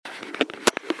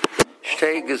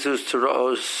Shtei Gezus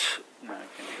Turos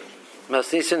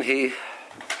Masnisan he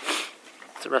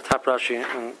it's a top Rashi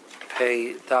and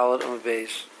pay Dalet on the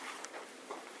base.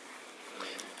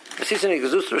 Masnisan he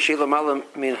Gezus Turos Malam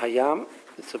Min Hayam.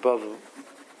 It's above.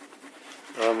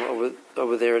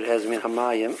 Over there it has Min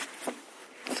Hamayim.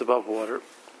 It's above water.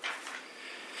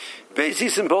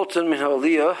 Beis and Bolton Min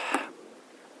Ha'aliyah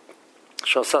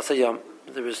Shal Sasayam.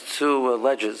 There was two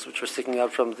ledges which were sticking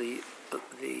out from the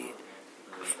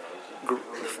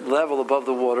level above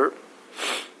the water.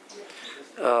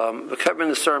 And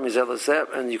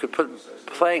you could put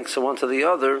planks from one to the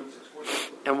other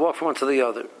and walk from one to the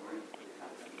other.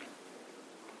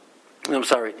 I'm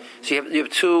sorry. So you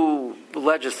have two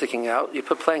ledges sticking out. You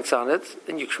put planks on it,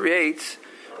 and you create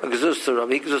a gezustra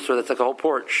that's like a whole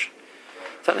porch.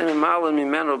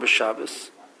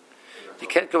 You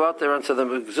can't go out there onto the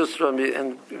gezustra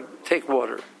and take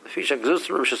water.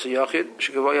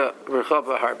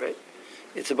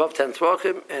 It's above 10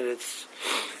 tvachim, and it's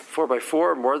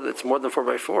 4x4. It's more than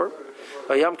 4x4.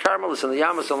 Yam Carmelis, and the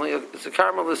yam is only it's a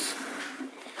Carmelis.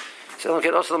 So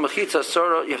also the mechitza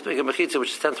sora. You have to make a mechitza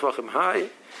which is 10 tvachim high.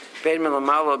 Bein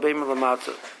milamala, bein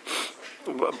milamata.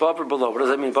 Above or below. What does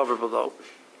that mean? Above or below?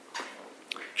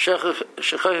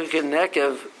 Shechachik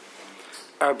nekev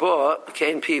arba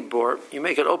KNP bor. You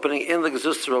make an opening in the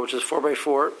gezustra, which is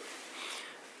 4x4,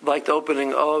 like the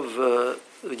opening of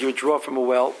you draw from a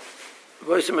well. You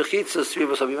make a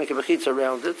mechitza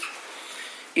around it,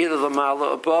 either the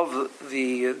mala above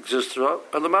the gezustra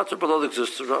or the mata below the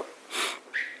gezustra.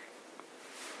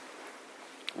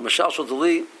 Mashal shal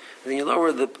deli, and then you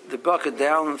lower the bucket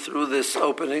down through this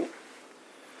opening,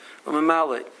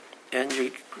 and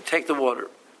you take the water.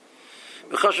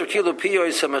 And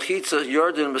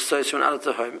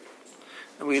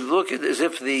we look at it as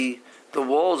if the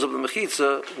walls of the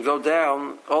mechitza go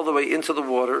down all the way into the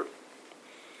water.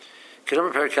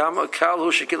 Even though it's a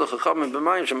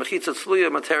mechitza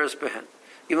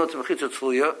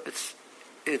tzluya,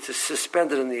 it's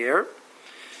suspended in the air,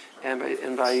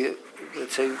 and by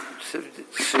let's say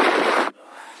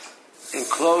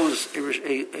enclose a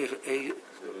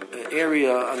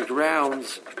area on the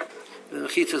ground. The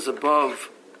mechitza is above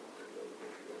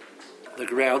the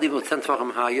ground, even with 10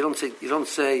 tvachim high. You don't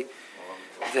say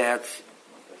that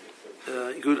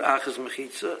good achas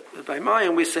mechitza. But by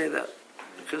Mayim we say that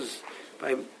because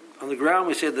on the ground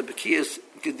we say the bekiyas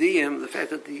gediyim, the fact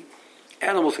that the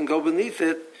animals can go beneath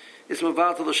it, is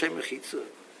mavatal l'shem mechitza.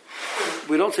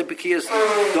 We don't say bekiyas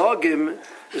dogim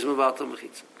is mavatal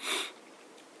mechitza.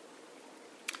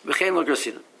 V'chein lo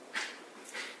grasina.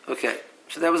 Okay.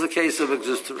 So that was the case of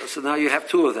Exusteros. So now you have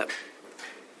two of them.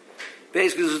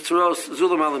 Beis Exusteros,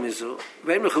 Zulam Alamizu.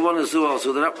 Vein Mechawan Zu al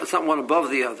Zu. It's not one above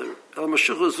the other. El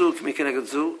Mashuchu Zu, Kmikeneged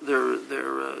Zu.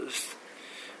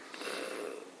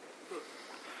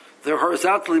 They're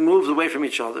horizontally moved away from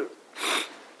each other.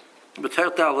 But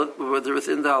Dalit, they're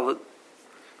within Dalit.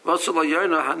 Vasula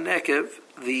Yarna HaNekev,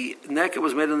 the Nekev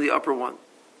was made in the upper one.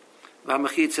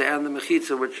 V'HaMechitza and the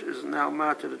Mechitza, which is now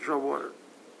matter to draw water.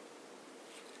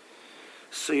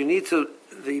 So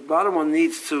the bottom one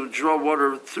needs to draw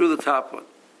water through the top one.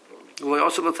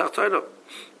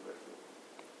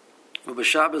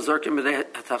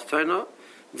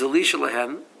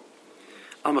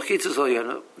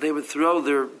 They would throw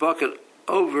their bucket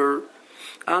over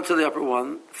onto the upper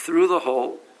one, through the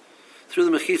hole, through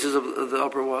the mechitzas of the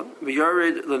upper one. We go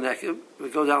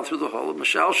down through the hole.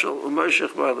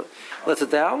 Lets it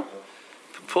down,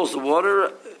 pulls the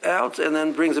water out, and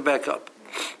then brings it back up.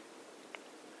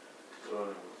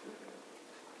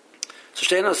 So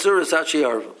Shtein Asur is actually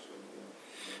Eiruvin.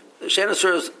 Shtein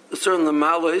Asur is in the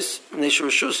Malois, and they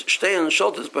should Shtein and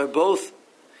Shultis by both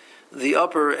the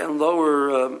upper and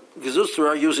lower Gezustra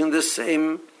are using this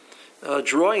same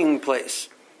drawing place.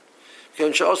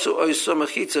 The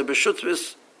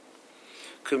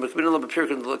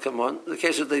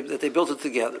case that they built it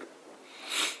together.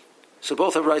 So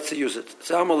both have rights to use it.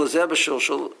 They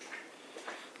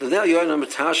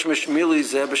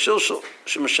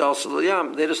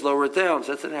just lower it down.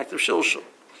 So that's an act of shilshul.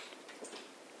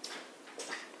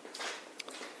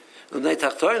 They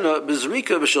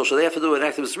have to do an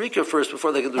act of zrika first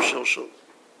before they can do shilshul.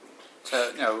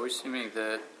 So no, we're assuming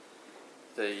that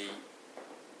the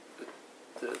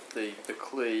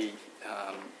kli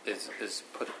is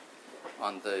put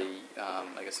on the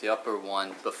I guess the upper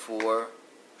one before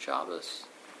Shabbos.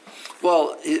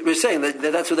 Well, we're saying that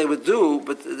that's what they would do,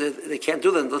 but they can't do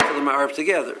that until them are up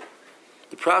together.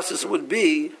 The process would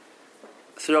be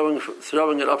throwing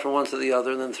it up from one to the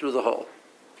other and then through the hole.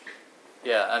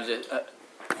 Yeah, I'm just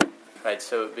right.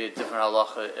 So it would be a different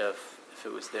halacha if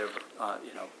it was there,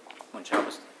 when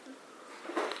Shabbos.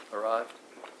 arrived?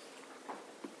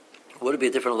 Would it be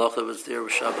a different halacha if it was there when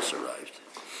Shabbos arrived?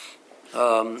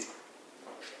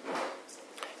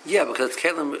 Yeah, because it's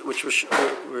kelim which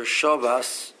were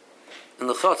Shabbos and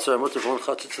the chatzar, and what's from one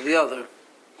chatzar to the other.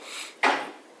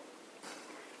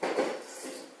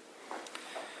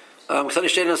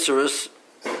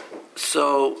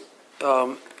 So,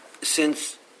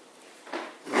 since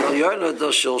the Yarna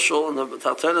does Shilshul and the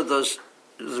Tatana does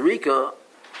Zrika,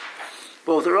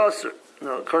 both are Aser.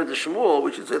 Now, according to Shmuel,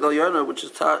 we should say the Yarna, which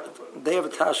is they have a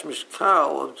Tashmish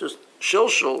Kal of just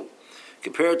Shilshul,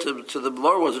 compared to the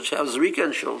lower ones which have Zrika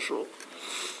and Shilshul.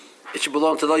 It should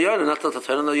belong to the Yarna, not the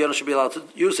Tatana. The Yarna should be allowed to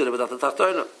use it without the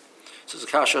Tatana. So it's a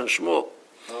Kasha and Shmuel.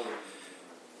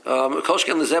 So in the case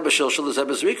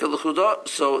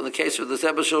of the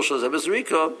Zeba Shilshul, Zeba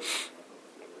Zrika,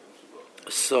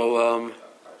 so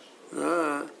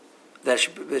that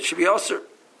should be Aser.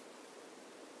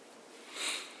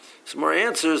 Some more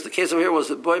answers. The case over here was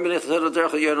that boy mineth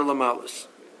derech yarna lamalis.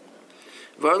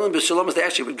 Varlin b'shalomis, they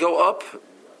actually would go up,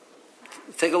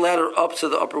 take a ladder up to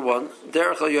the upper one.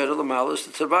 Derech yarna lamalis.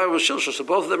 The tzavai was shilshul, so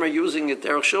both of them are using it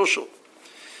derech shilshul.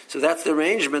 So that's the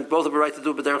arrangement. Both of them are right to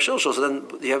do it derech shilshul. So then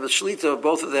you have a shlita of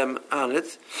both of them on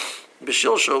it,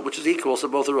 b'shilshul, which is equal. So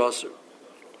both are aser.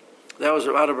 That was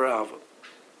Rav Barava.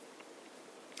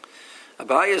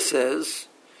 Abaya says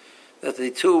that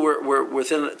the two were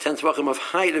within 10 tvachim of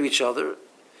height of each other,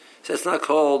 so it's not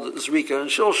called Zrika and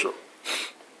Shilshul.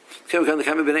 They're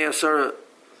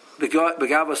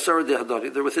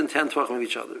within 10 tvachim of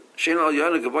each other. It's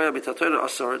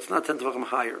not 10 tvachim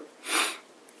higher.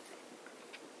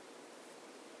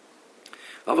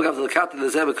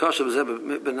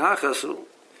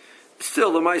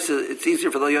 Still, the Maisa, it's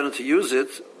easier for the Yana to use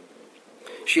it.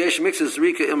 Sheesh mixes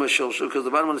Zrika ima Shilshul, because the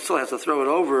bottom one still has to throw it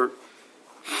over,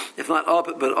 if not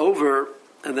up, but over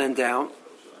and then down.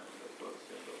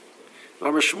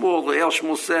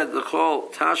 Shmuel said, the call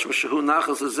Tashma Shehu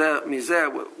Nachas Mizeh,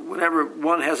 whenever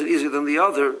one has it easier than the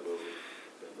other,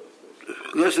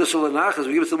 we give it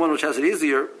to the one which has it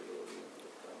easier.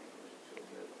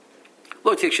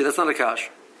 Look, Tikshi, that's not a kash.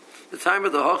 The time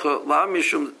of the Hocha, La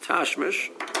Mishum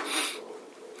Tashmish,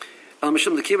 Al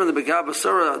Mishum the Kivan the Begab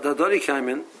Basara, the Dori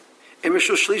Kaimin, and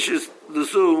Mishum Shlishis the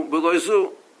Zu, Beloy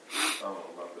Zu.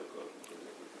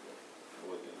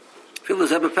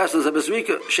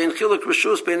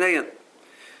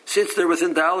 Since they're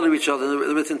within dialed of each other,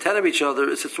 they're within 10 of each other,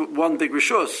 it's one big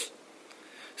rishus.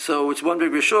 So it's one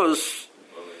big rishus.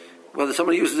 Whether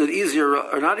somebody uses it easier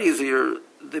or not easier,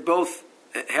 they both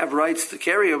have rights to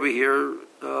carry over here.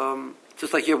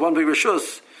 Just like you have one big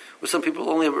rishus, where some people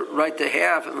only have a right to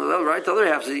half, and the other right to other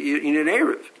half, so you need an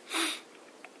Eiruvin.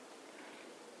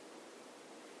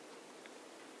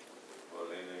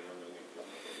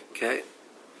 Okay.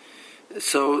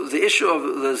 So the issue of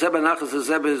the Zeba Nachas, the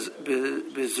Zeba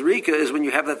Zrika, is when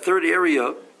you have that third area,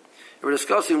 and we're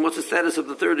discussing what's the status of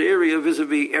the third area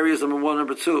vis-a-vis areas number 1 and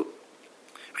number 2.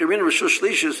 The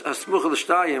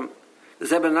Zeba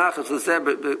Nachas, the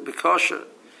Zeba Bekosha,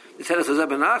 the status of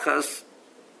Zeba Nachas,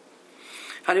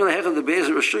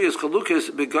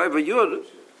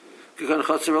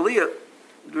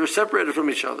 they're separated from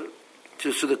each other.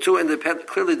 So the two independent,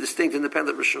 clearly distinct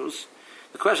independent Rishus.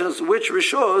 The question is, which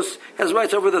Rishos has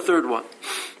rights over the third one?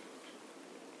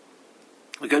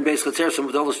 Again, basically,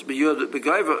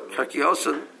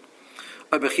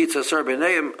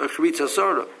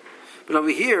 but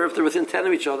over here, if they're within 10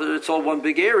 of each other, it's all one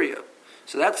big area.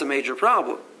 So that's a major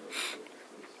problem.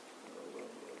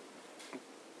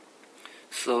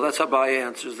 So that's how Abaye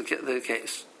answers the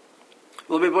case.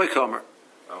 Will be boy Comer.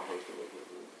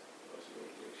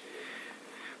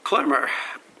 Klemer.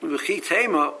 They're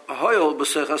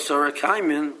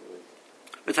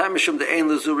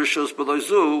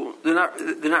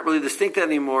not really distinct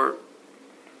anymore.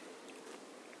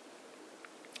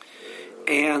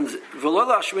 And that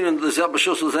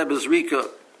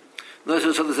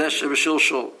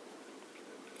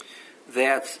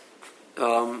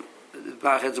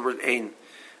Bach has the word ein.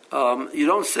 You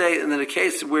don't say, and in a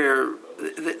case where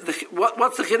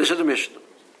what's the Kiddush of the Mishnah?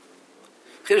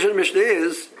 Kiddush of the Mishnah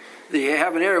is you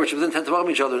have an area which is within 10 of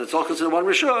each other, and it's all considered one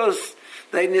rishus.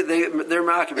 They're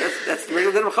ma'akim. That's the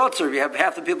regular din of chutzner. If you have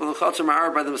half the people in the chutzner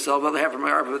ma'ar by themselves, the other half are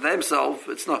ma'ar by themselves,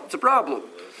 it's a problem.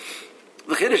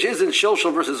 The chiddush is in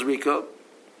shilshul versus rika,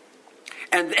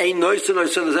 and ein noisen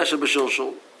l'zesha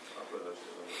b'shilshul.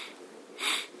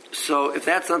 So if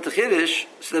that's not the chiddush,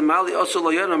 so then mali also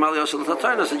loyana, mali also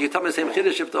l'tatarna. So you tell me the same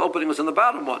chiddush if the opening was in the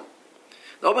bottom one.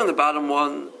 The opening in the bottom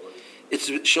one, it's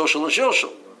shilshul and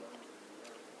shilshul.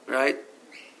 Right?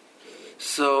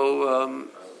 So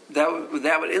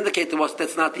that would indicate to us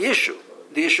that's not the issue.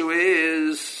 the issue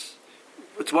is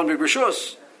it's one big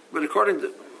rishus. But according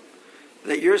to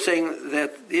that, you're saying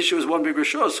that the issue is one big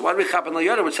rishus. So why do we chap and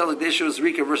layada which sounds like the issue is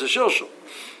rika versus shilshul?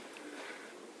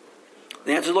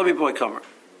 The answer is lo mi boy comer.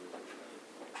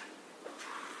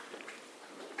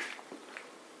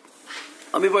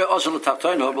 Lo mi boy also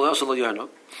l'tachtoino, but also l'yono.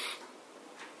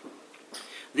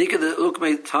 Dika the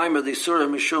ukmei time of the surah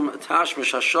mishum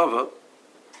tashmish hashava.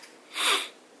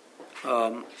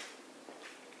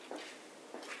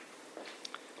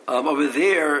 Over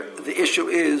there, the issue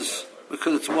is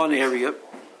because it's one area.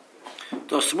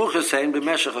 They're within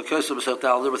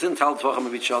tal tvachim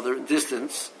of each other,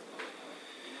 distance.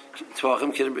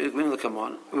 Tvachim can come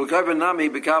on. And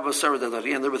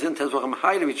they're within tal tvachim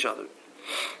height of each other.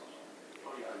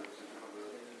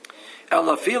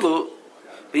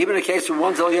 But even in the case of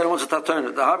one's Eliyah and one's a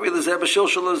Tatana, the Habi the Zeba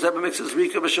Shilshul, the Zeba mixes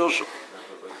Rika B'Shilshul.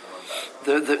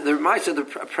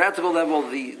 The practical level,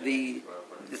 the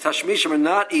Tashmishim are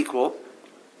not equal.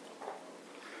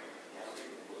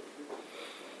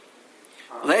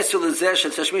 You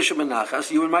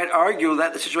might argue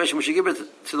that the situation we should give it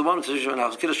to the one with Tashmishim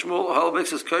Menachas. Kiddush Shmuel, Hal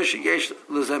mixes Kosh, Yesh,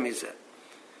 Lezemizeh.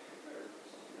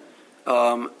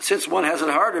 Since one has it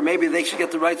harder, maybe they should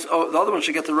get the rights. The other one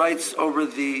should get the rights over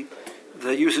the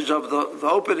usage of the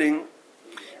opening,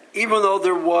 even though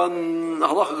they're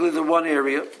halachically they're one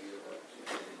area.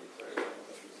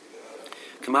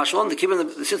 The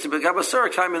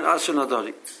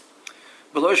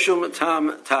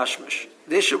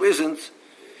issue isn't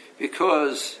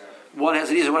because one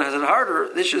has it easier, one has it harder.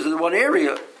 The issue is in one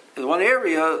area. In one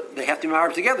area, they have to be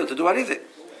married together to do anything.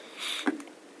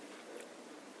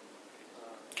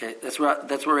 Okay, that's where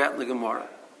we're at in the Gemara.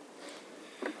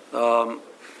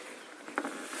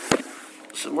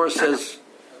 Some more says,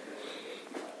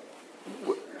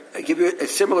 I give you a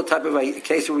similar type of a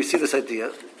case where we see this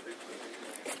idea.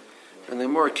 And the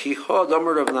more Kiho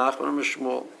Domer of Nachman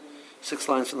Mishmol, 6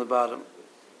 lines from the bottom.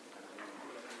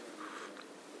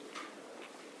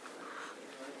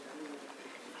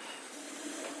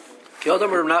 Kiho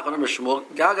Domer of Nachman Mishmol,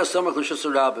 Gaga Somach Lushas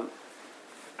Rabim.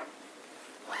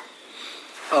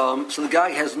 So the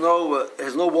Gag has no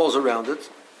walls around it,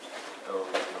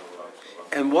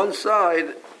 and one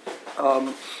side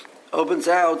opens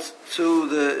out to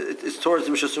it's towards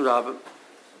the Rishus Rabbim,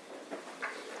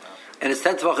 and it's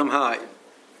 10 tvachim high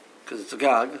because it's a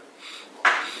Gag.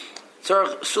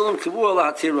 Tzarich sulam kavua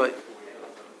lahatiroi.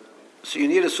 So you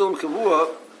need a sulam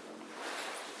kavua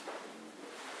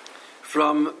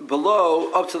from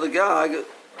below up to the Gag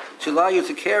to allow you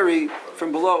to carry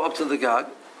from below up to the Gag.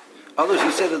 Others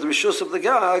who say that the Rishus of the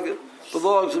Gag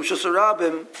belongs to the Rishus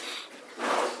Rabbim.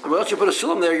 And once you put a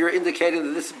sulam there, you're indicating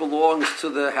that this belongs to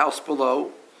the house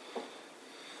below.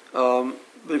 But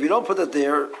if you don't put it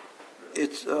there,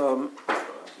 it's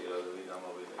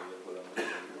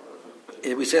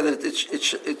we say that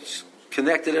it's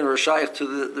connected in Rishayach to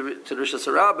the Rishus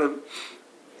Rabbim,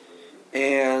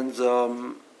 and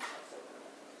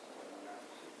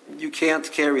you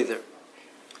can't carry there.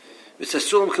 It says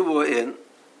sulam kavua in.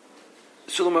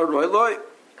 Sulam Aroi Loi,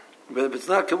 but if it's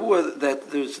not Kavua,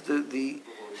 that there's the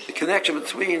connection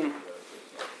between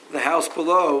the house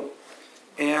below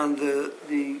and the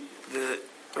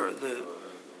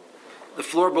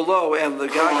floor below and the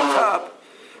guy on top,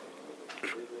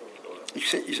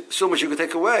 so much you can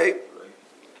take away.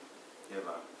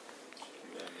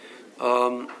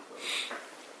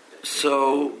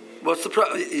 So what's the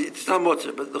problem? It's not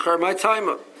mutter, but my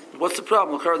time. What's the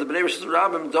problem? The Bnei Rishus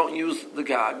Rabbim don't use the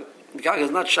Gag. The Gag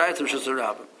is not shy to Rishus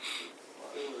Rabbim.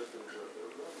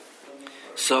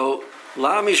 So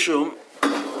La Mishum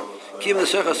Kim the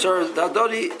Sech Asor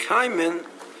Dadori Kaimin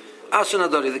Asun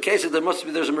Adori. The case is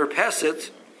there's a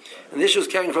merpeset, and the issue is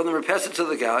carrying from the merpeset to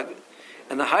the Gag,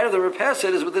 and the height of the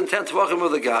merpeset is within 10 tvachim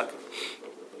of the Gag.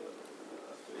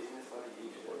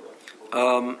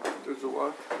 There's a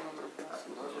what?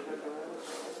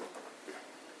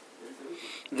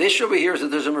 The issue over here is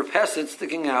that there's a merpeset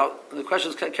sticking out, and the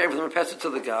question is carrying from the merpeset to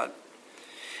the Gag.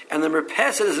 And the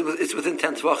merpeset is within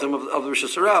 10 tvachim of the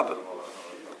Rishus Rabbim.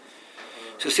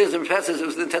 So since the merpeset is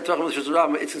within 10 tvachim of the Rishus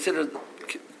Rabbim, it's considered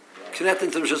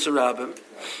connected to the Rishus Rabbim.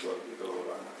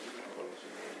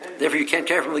 Therefore, you can't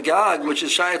carry from the Gag, which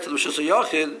is shy to the Rishus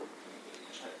Yochid,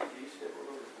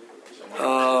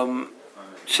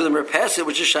 to the merpeset,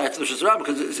 which is shy to the Rishus Rabbim,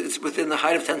 because it's within the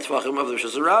height of 10 tvachim of the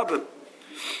Rishus Rabbim.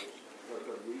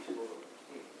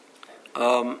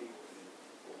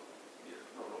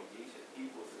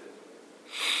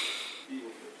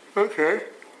 Okay.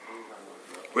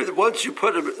 Once you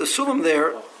put a sulam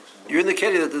there, you're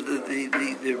indicating that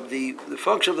the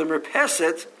function of the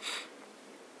merpeset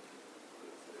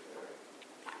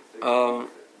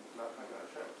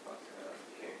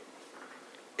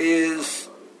is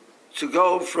to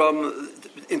go from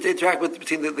interact with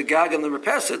between the gag and the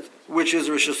repesit, which is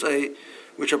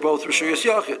which are both rishuyas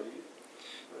yachid.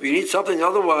 We need something,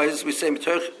 otherwise we say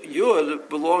Miterch Yud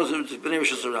belongs to Bnei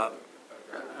Rishus Harab.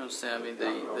 I understand. I mean,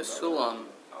 the sulam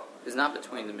is not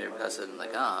between the mirpesed and the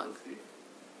gag.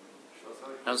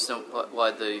 I understand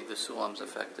why the sulam's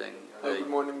affecting. Good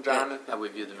morning, John. How we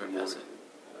view the mirpesed.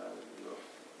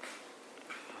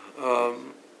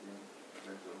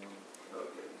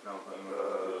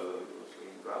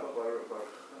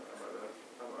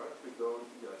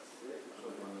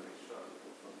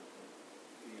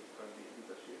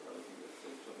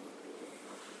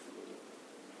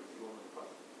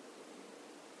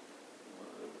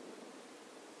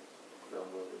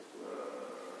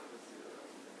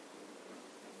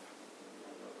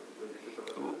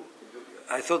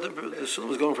 I thought the sulam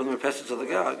was going from the Merpeset to the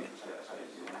Gag.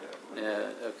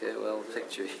 Yeah, okay, well,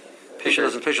 picture. Picture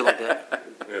doesn't picture like that.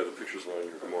 Yeah, the picture's not in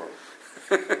your Gemara.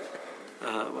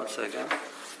 1 second.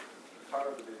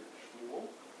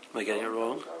 Am I getting it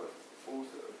wrong?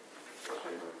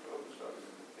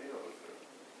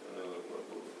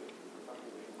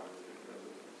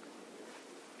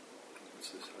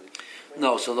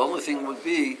 No, so the only thing would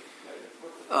be,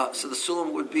 so the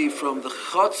sulam would be from the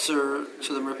chotzer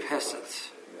to the merpeset,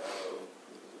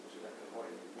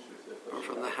 or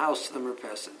from the house to the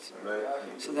merpeset.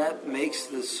 So that makes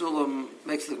the sulam,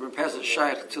 makes the merpeset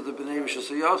shaykh to the bnei rishus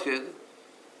hayachid,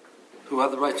 who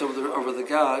have the rights over the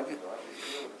gag,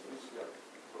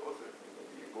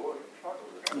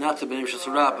 not to bnei rishus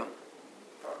harabim.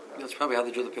 That's probably how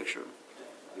they drew the picture.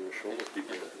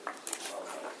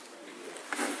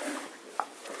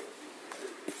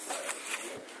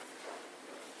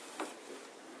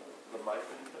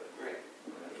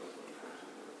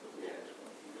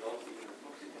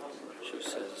 She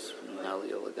says,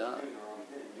 Nali Olaga.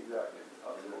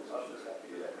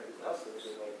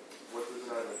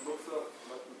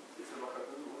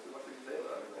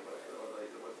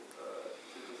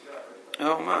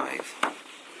 Oh my.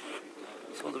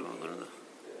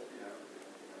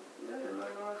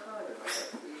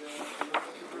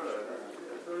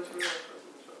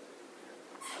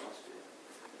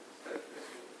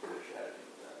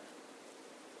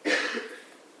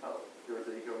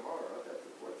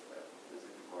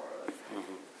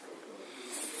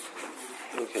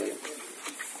 Okay.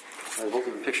 I was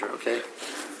looking at the picture, okay?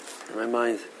 In my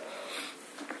mind.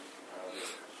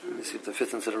 Let me see if it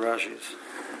fits into the Rashis.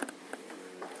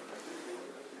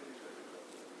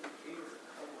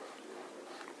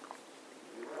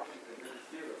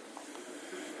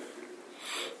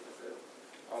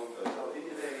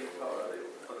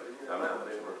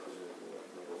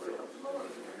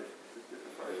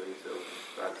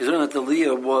 He's learning that the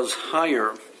Leah was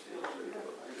higher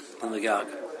than the Gag.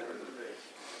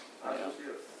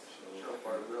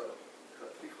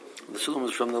 The sulam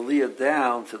was from the Leah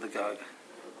down to the Gag.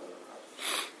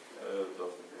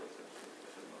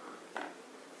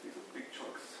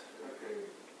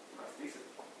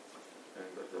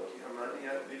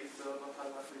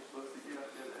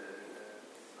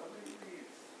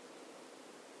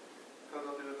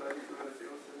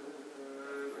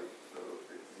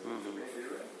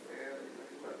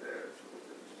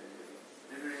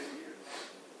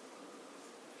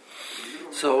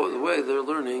 So the way they're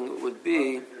learning would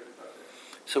be,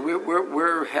 so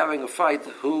we're having a fight.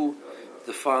 Who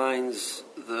defines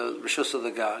the rishus of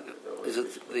the Gag? Is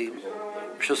it the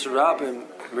rishus Rabim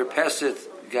Merpeset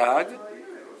Gag?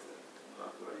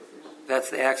 That's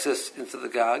the access into the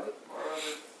Gag,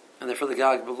 and therefore the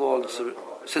Gag belongs.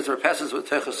 Since the Merpeset is with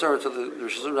Techasar to the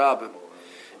rishus Rabim,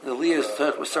 and the Leah is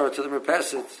Techasar to the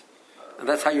Merpeset, and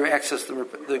that's how you access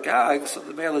the Gag. So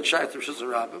the male shayt the rishus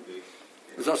Rabim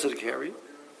is also to carry.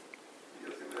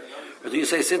 Or do you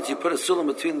say, since you put a sulam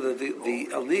between the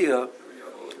aliyah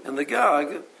and the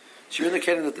gag, so you're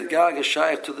indicating that the gag is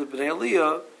shaykh to the bnei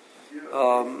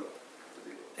aliyah,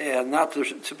 and not to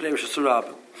bnei rishus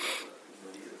harabim.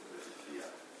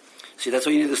 See, that's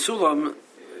why you need the sulam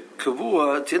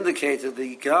kavua to indicate that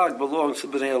the gag belongs to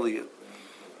bnei aliyah.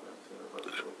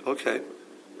 Okay.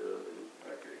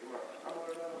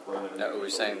 Now, we're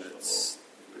saying that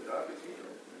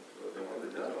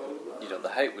the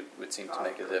height would seem to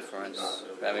make a difference.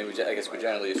 I mean, I guess we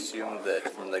generally assume that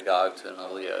from the Gag to an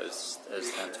Aliyah is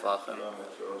 10 Tfachim.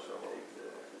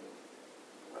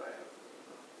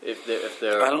 If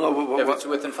they're I don't know if it's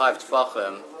within 5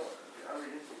 Tfachim,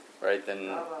 right? Then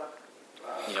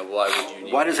why would you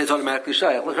need? Why does it automatically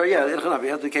shaykh? Look, yeah, you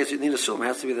have the case you need to assume. It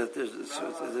has to be that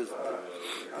the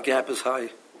gap is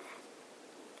high.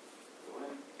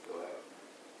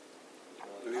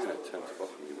 10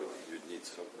 tefachim, you'd need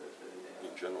something. In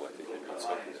general, I think you'd need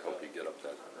something to help you get up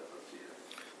that.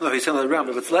 No, he's saying that around.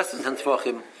 If it's less than 10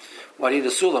 tefachim, why do you need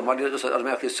a sulam? Why do you just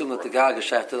automatically assume that the gag is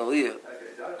shaykh to the aliyah?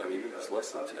 I mean, even if it's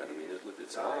less than 10, I mean,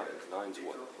 it's 9. 9's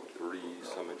what,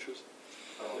 30-some inches?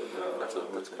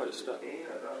 That's quite a step.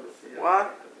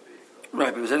 What?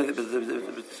 Right, but if it's anything, but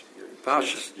it's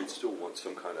pashas. You'd still want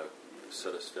some kind of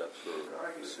set of steps or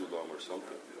sulam or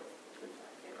something.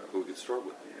 But we could start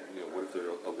with, what if there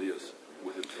are aliyahs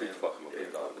within 3 tefachim of the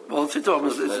gag? Well, 3 tefachim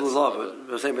is love.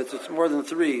 I'm saying, but it's more than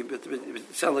 3. But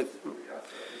it sounds like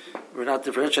we're not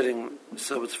differentiating.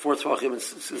 So it's 4 tefachim.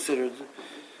 It's considered.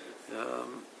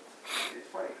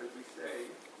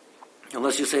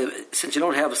 Unless you say, since you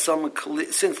don't have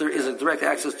since there is a direct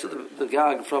access to the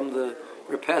gag from the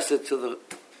repeset to the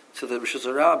Rishus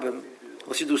Harabim,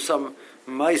 unless you do some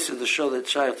ma'aser to show that it's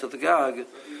shaykh to the gag,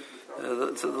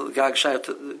 the gag shaykh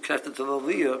connected to the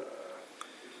aliyah.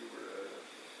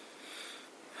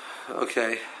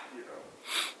 Okay.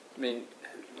 I mean,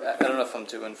 I don't know if I'm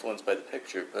too influenced by the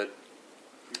picture, but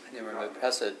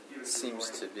Pesed seems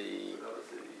to be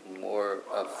more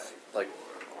of like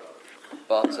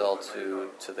Batel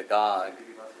to the Gog,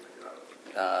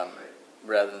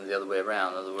 rather than the other way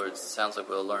around. In other words, it sounds like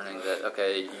we're learning that,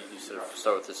 okay, you sort of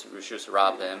start with this Rishus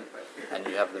Harabim, and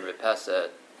you have the Pesed,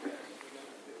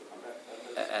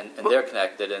 and they're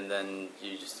connected, and then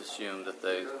you just assume that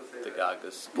the Gog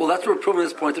is... Well, that's what we're proving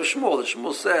this point of Shmuel. That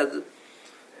Shmuel said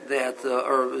that,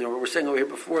 we're saying over here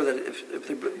before, that if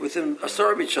they're within a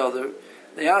star of each other,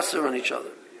 they asur on each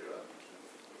other.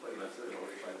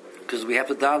 Because we have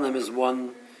to down them as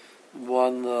one that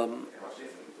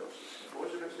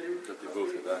they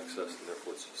both have access, and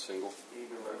therefore it's single.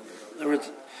 In other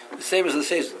words, the same as the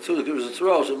says two the givers of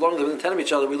rows. As long as they're within 10 of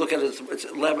each other, we look at it as if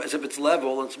it's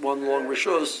level. It's one long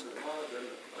rishus.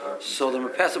 So the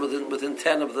merpesa within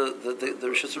 10 of the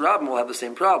rishus harabim will have the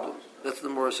same problem. That's the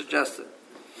more suggested.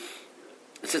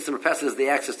 And since the merpesa is the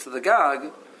access to the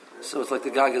gag, so it's like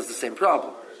the gag has the same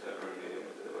problem.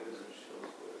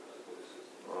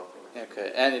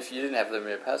 Okay, and if you didn't have the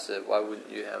merpesa, why wouldn't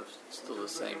you have still the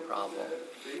same problem?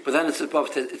 But then it's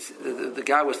above. The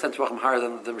guy was 10 tefachim higher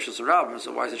than the Rishus Harabim,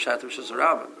 so why is it shaykh to Rishus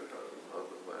Harabim?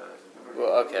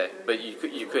 Well, okay, but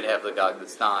you could have the gag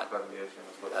that's not 10.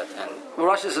 Well,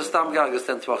 Rashi says stam gag is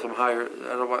 10 tefachim higher. I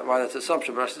don't know why that's an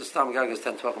assumption, but Rashi says stam gag is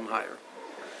 10 tefachim higher.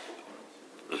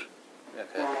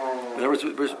 Okay. In other words,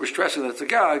 we're stressing that it's a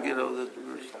gag.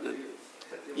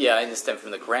 Yeah, I understand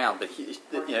from the ground, but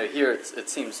here it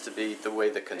seems to be the way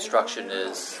the construction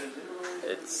is.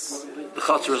 It's the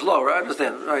chutzner is lower. I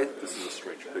understand, right? This is a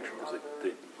strange picture because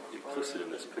they implicit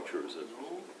in this picture is a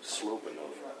slope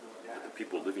enough that the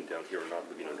people living down here are not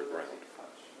living underground.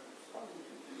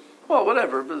 Well,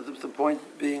 whatever. But the point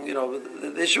being,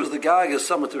 the issue is the gag is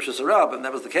somewhat to Rishus Harabim, and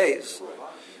that was the case.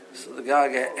 So the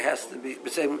gag has to be.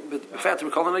 But the fact that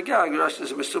we're calling it a gag, we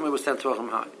assume it was 10 tefachim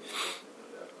high.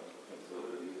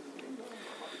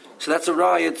 So that's a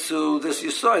riot to this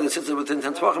Yisai, that since they're within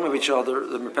 10 tefachim of each other,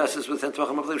 the merpesa is within 10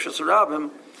 tefachim of the Rishus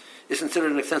Harabim, is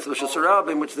considered an extensive Rishus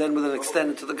Harabim, which then would then extend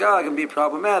into the Gag and be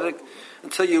problematic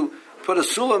until you put a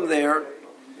sulam there,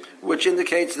 which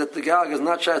indicates that the Gag is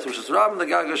not shaykh to Rishus Harabim, the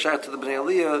Gag is shaykh to the Bnei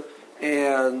Aliyah,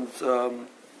 and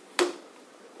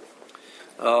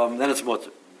then it's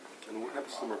mutter. And what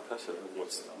happens to the merpesa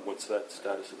once that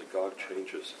status of the Gag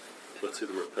changes? Let's say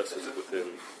the merpesa is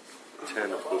within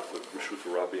 10 of both the Rishus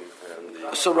Harabim and the...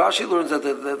 So Rashi learns that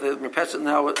the merpesa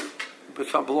now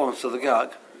belongs to the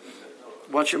Gag.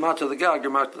 Once you're marked to the Gag,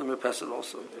 you're marked to the merpesa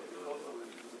also.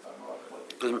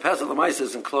 Because merpesa, the mice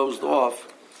is enclosed off.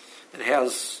 It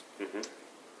has...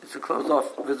 It's enclosed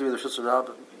off vis-a-vis the Rishus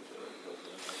Harabim.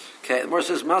 Okay, the more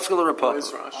says, Maskal Rapapa.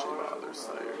 Is Rashi on the other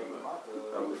side?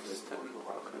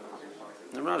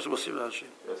 Rashi, we'll see Rashi.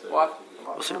 What?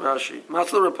 We'll see Rashi.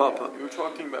 Maskal Rapapa. You were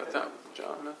talking about that,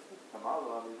 John.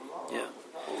 Yeah.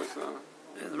 What was that?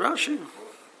 And Rashi.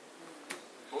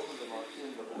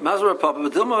 Mazra Papa,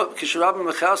 Badilma Kisharabim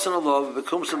Mechasan Alav,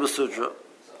 Bekumsa Basudra.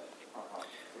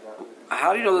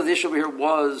 How do you know that the issue over here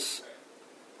was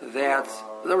that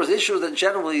there was the issue that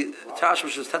generally Tash,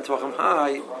 which is 10 tefachim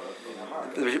high,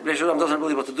 the Bnei doesn't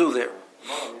really know what to do there.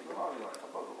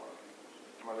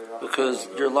 Because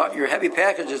your heavy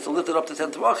packages to lift it up to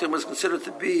 10 tefachim was considered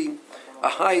to be a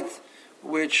height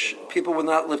which people will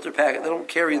not lift their package. They don't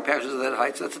carry the packages of that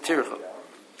height, so that's a tircha.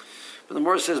 But the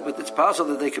Gemara says, but it's possible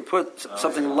that they could put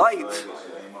something light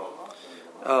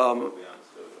up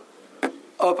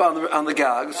on the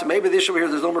gag. So maybe the issue here,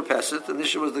 there's no more peset, and the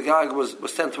issue was the gag was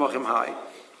 10 tefachim high.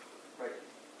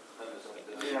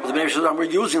 But the Bnei Yisrael were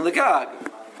using the gag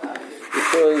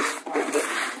because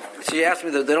So you asked me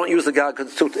that they don't use the gag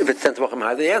if it's 10 tefachim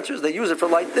high. The answer is they use it for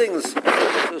light things.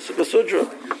 The sudra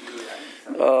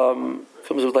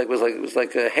comes with was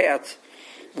like a hat.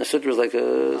 The sudra was like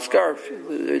a scarf.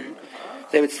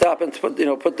 They would stop and put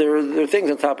their things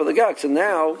on top of the gags. And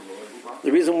now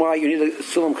the reason why you need a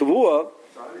sulam kavua,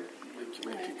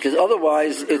 because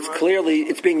otherwise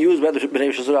it's being used by the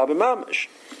bnei shazarab mamish.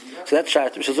 So that's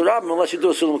shayat shazarab unless you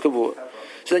do a sulam kavua.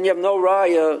 So then you have no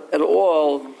raya at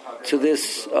all to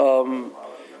this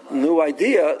new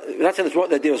idea. We're not saying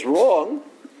the idea is wrong,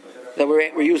 that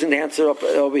we're using the answer up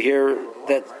over here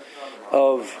that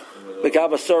of the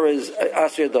Gabasar is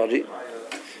Asri Adadi,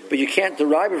 but you can't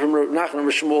derive it from Nachman and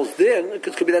Rishmol's din,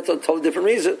 because it could be that's a totally different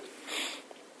reason.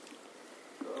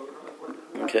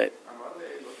 Okay.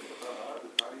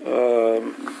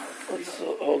 Let's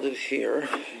hold it here.